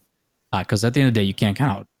up a bit. Because at the end of the day, you can't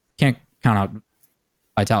count out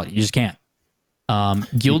Vitality. You just can't.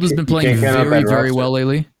 Guild has been playing very well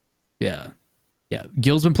lately. Yeah.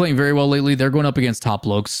 Guild's been playing very well lately. They're going up against Top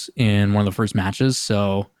Blokes in one of the first matches,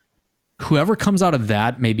 so whoever comes out of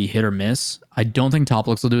that may be hit or miss. I don't think Top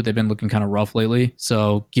Blokes will do it. They've been looking kind of rough lately.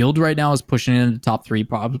 So Guild right now is pushing into top 3,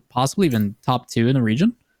 possibly even top 2 in the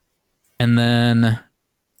region. And then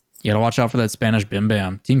you got to watch out for that Spanish Bim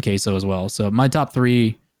Bam, Team Queso as well. So my top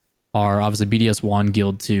 3 are obviously BDS 1,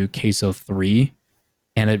 Guild 2, Queso 3.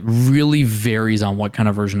 And it really varies on what kind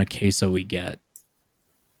of version of Queso we get.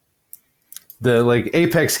 The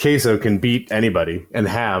Apex Queso can beat anybody and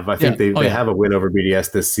have. I think they have a win over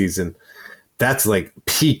BDS this season. That's like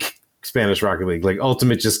peak Spanish Rocket League, like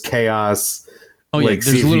ultimate just chaos. Oh yeah,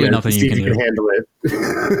 there's literally nothing you can do. Handle it.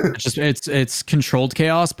 it's controlled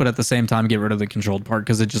chaos, but at the same time, get rid of the controlled part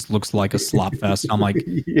because it just looks like a slop fest. I'm like,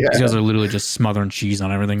 these guys are literally just smothering cheese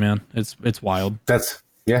on everything, man. It's wild. That's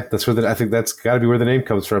where I think that's got to be where the name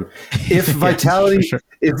comes from. If Vitality,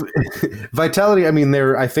 if Vitality, I mean,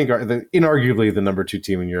 they're inarguably the number 2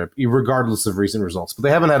 team in Europe, regardless of recent results. But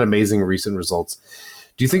they haven't had amazing recent results.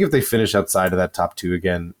 Do you think if they finish outside of that top 2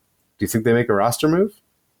 again, do you think they make a roster move?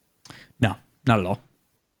 No, not at all.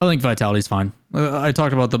 I think Vitality's fine. I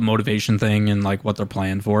talked about the motivation thing and like what they're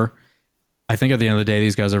playing for. I think at the end of the day,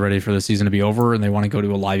 these guys are ready for the season to be over and they want to go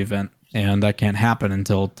to a live event, and that can't happen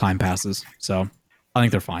until time passes. So I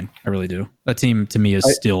think they're fine. I really do. That team to me is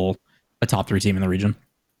still a top 3 team in the region.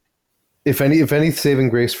 If any saving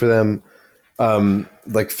grace for them,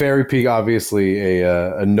 like Fairy Peak, obviously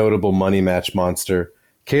a notable money match monster.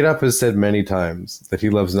 K-Dop has said many times that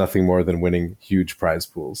he loves nothing more than winning huge prize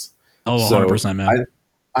pools. Oh, 100%, man.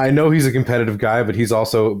 I know he's a competitive guy, but he's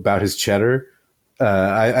also about his cheddar.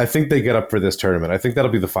 I think they get up for this tournament. I think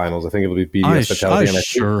that'll be the finals. I think it'll be BDS Vitality. I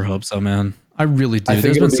sure hope so, man. I really do.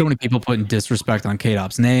 There's been so many people putting disrespect on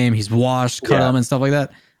K-Dop's name. He's washed, cut him, and stuff like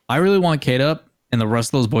that. I really want K-Dop and the rest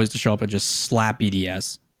of those boys to show up and just slap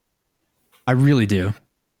BDS. I really do.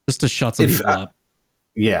 Just to shut some people up.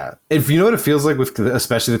 Yeah. If you know what it feels like, with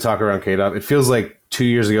especially the talk around K-Dop, it feels like 2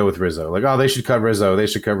 years ago with Rizzo. Like, oh, they should cut Rizzo.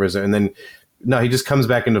 And then, no, he just comes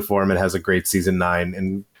back into form and has a great season 9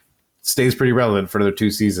 and stays pretty relevant for another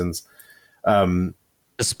 2 seasons.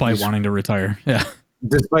 Despite wanting to retire. Yeah.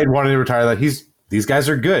 Despite wanting to retire, that these guys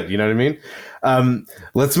are good. You know what I mean?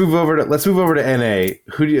 Let's move over to NA.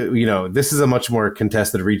 Who do you know? This is a much more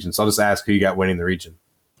contested region, so I'll just ask who you got winning the region.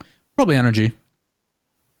 Probably Energy.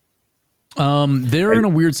 They're in a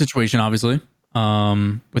weird situation, obviously.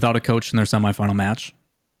 Without a coach in their semifinal match.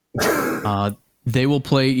 They will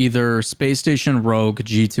play either Space Station, Rogue,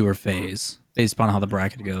 G2, or FaZe, based upon how the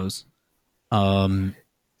bracket goes.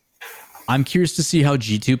 I'm curious to see how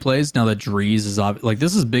G2 plays now that Drees is like,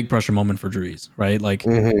 this is a big pressure moment for Drees, right? Like,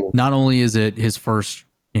 not only is it his first,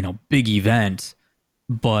 big event,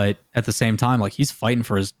 but at the same time, like, he's fighting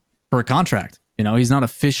for a contract. He's not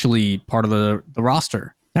officially part of the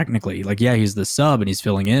roster technically. Like, yeah, he's the sub and he's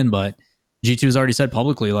filling in, but G2 has already said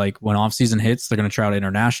publicly, like, when off season hits, they're going to try out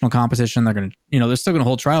international competition. They're going to, they're still going to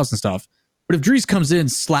hold trials and stuff. But if Drees comes in,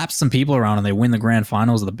 slaps some people around, and they win the grand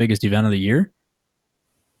finals of the biggest event of the year,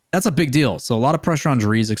 that's a big deal. So a lot of pressure on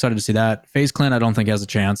Drees. Excited to see that. FaZe Clan, I don't think has a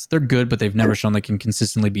chance. They're good, but they've never shown they can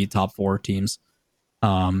consistently beat top 4 teams.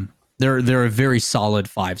 They're a very solid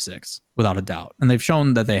 5-6 without a doubt, and they've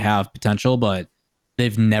shown that they have potential, but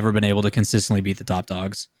they've never been able to consistently beat the top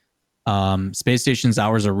dogs. Space Station's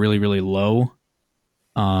hours are really, really low.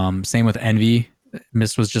 Same with Envy.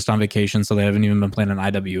 Mist was just on vacation, so they haven't even been playing an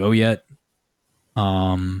IWO yet.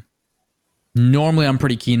 Normally, I'm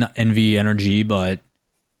pretty keen on Envy Energy, but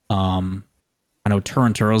I know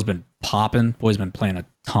Turanturo's been popping. Boy's been playing a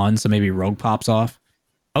ton, so maybe Rogue pops off.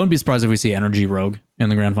 I wouldn't be surprised if we see Energy Rogue in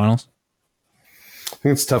the grand finals. I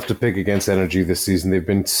think it's tough to pick against Energy this season. They've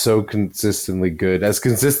been so consistently good, as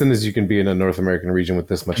consistent as you can be in a North American region with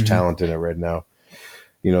this much talent in it right now.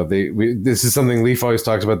 You know, this is something Leaf always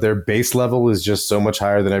talks about. Their base level is just so much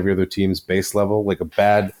higher than every other team's base level. Like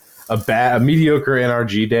a mediocre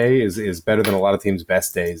NRG day is better than a lot of teams'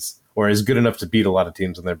 best days, or is good enough to beat a lot of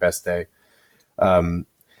teams on their best day. And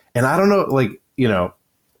I don't know, like, you know,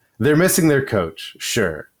 they're missing their coach,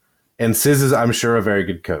 sure. And Sizz is, I'm sure, a very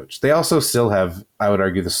good coach. They also still have, I would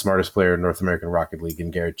argue, the smartest player in North American Rocket League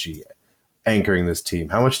in Garrett G anchoring this team.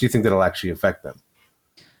 How much do you think that'll actually affect them?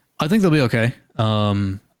 I think they'll be okay.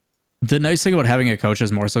 The nice thing about having a coach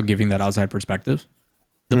is more so giving that outside perspective.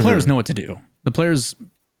 The players know what to do. The players,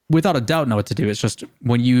 without a doubt, know what to do. It's just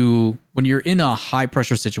when you're in a high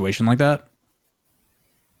pressure situation like that,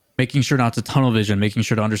 making sure not to tunnel vision, making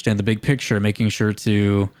sure to understand the big picture, making sure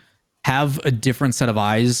to have a different set of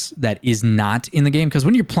eyes that is not in the game. Because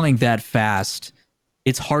when you're playing that fast,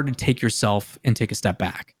 it's hard to take yourself and take a step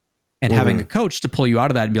back. And having a coach to pull you out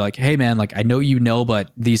of that and be like, hey, man, like, I know you know, but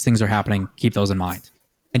these things are happening. Keep those in mind.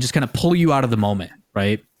 And just kind of pull you out of the moment,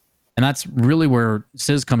 right? And that's really where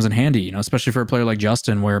Sizz comes in handy, you know, especially for a player like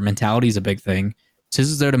Justin, where mentality is a big thing. Sizz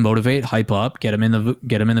is there to motivate, hype up, get him in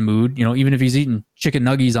the mood. You know, even if he's eating chicken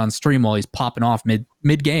nuggies on stream while he's popping off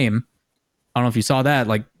mid game. I don't know if you saw that.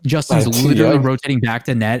 Like, Justin's literally rotating back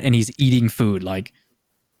to net and he's eating food. Like,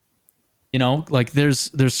 you know, like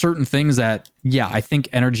there's certain things that, yeah, I think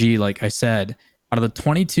Energy, like I said, out of the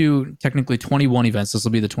 22, technically 21 events, this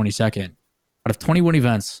will be the 22nd. Out of 21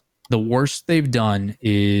 events, the worst they've done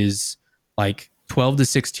is like 12 to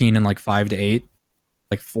 16 and like 5 to 8,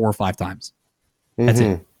 like 4 or 5 times. That's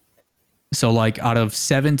it. So like out of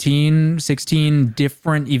 17, 16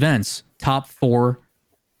 different events, top 4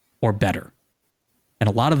 or better. And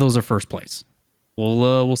a lot of those are first place.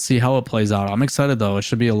 We'll see how it plays out. I'm excited though. It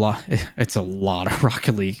should be a lot. It's a lot of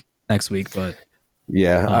Rocket League next week, but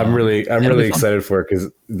yeah, I'm really excited for it because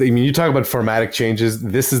I mean, you talk about formatic changes.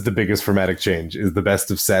 This is the biggest formatic change. Is the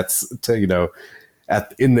best of sets to, you know,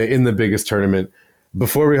 in the biggest tournament.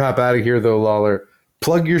 Before we hop out of here though, Lawler,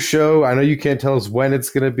 plug your show. I know you can't tell us when it's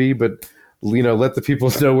going to be, but you know, let the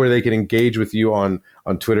people know where they can engage with you on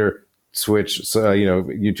Twitter, Switch, so, you know,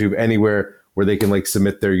 YouTube, anywhere where they can like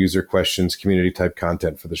submit their user questions, community type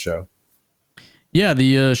content for the show. Yeah,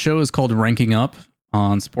 the show is called Ranking Up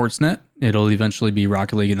on Sportsnet. It'll eventually be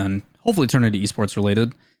Rocket League and then hopefully turn into esports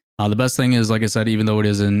related. The best thing is, like I said, even though it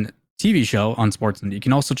is a TV show on Sportsnet, you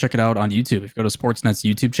can also check it out on YouTube. If you go to Sportsnet's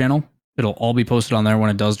YouTube channel, it'll all be posted on there when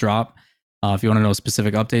it does drop. If you want to know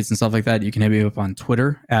specific updates and stuff like that, you can hit me up on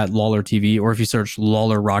Twitter at Lawler TV, or if you search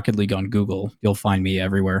Lawler Rocket League on Google, you'll find me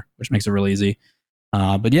everywhere, which makes it really easy.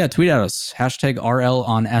 But yeah, tweet at us, hashtag RL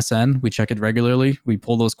on SN. We check it regularly. We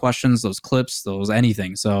pull those questions, those clips, those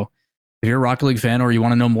anything. So if you're a Rocket League fan or you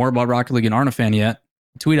want to know more about Rocket League and aren't a fan yet,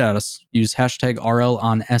 tweet at us. Use hashtag RL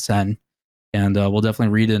on SN, and we'll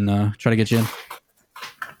definitely read and try to get you in.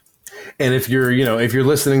 And if you're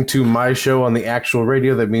listening to my show on the actual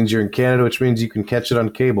radio, that means you're in Canada, which means you can catch it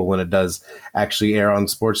on cable when it does actually air on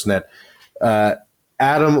Sportsnet.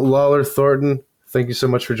 Adam, Lawler, Thornton, thank you so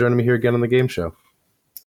much for joining me here again on the game show.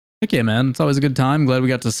 Heck yeah, man. It's always a good time. Glad we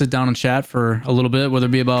got to sit down and chat for a little bit, whether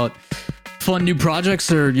it be about fun new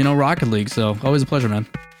projects or, you know, Rocket League. So always a pleasure, man.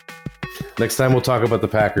 Next time we'll talk about the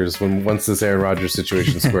Packers once this Aaron Rodgers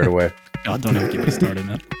situation is squared away. God, don't even get me started,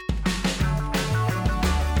 man.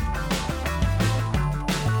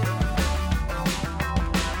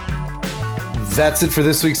 That's it for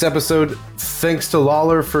this week's episode. Thanks to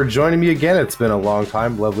Lawler for joining me again. It's been a long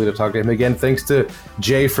time. Lovely to talk to him again. Thanks to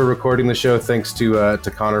Jay for recording the show. Thanks to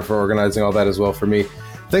Connor for organizing all that as well for me.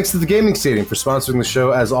 Thanks to the Gaming Stadium for sponsoring the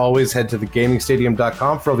show. As always, head to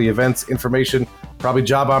thegamingstadium.com for all the events, information, probably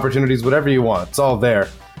job opportunities, whatever you want. It's all there.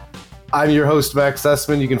 I'm your host, Max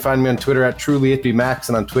Sussman. You can find me on Twitter at TrulyItBeMax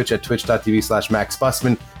and on Twitch at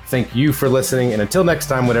twitch.tv/MaxBussman. Thank you for listening. And until next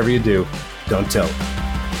time, whatever you do, don't tilt.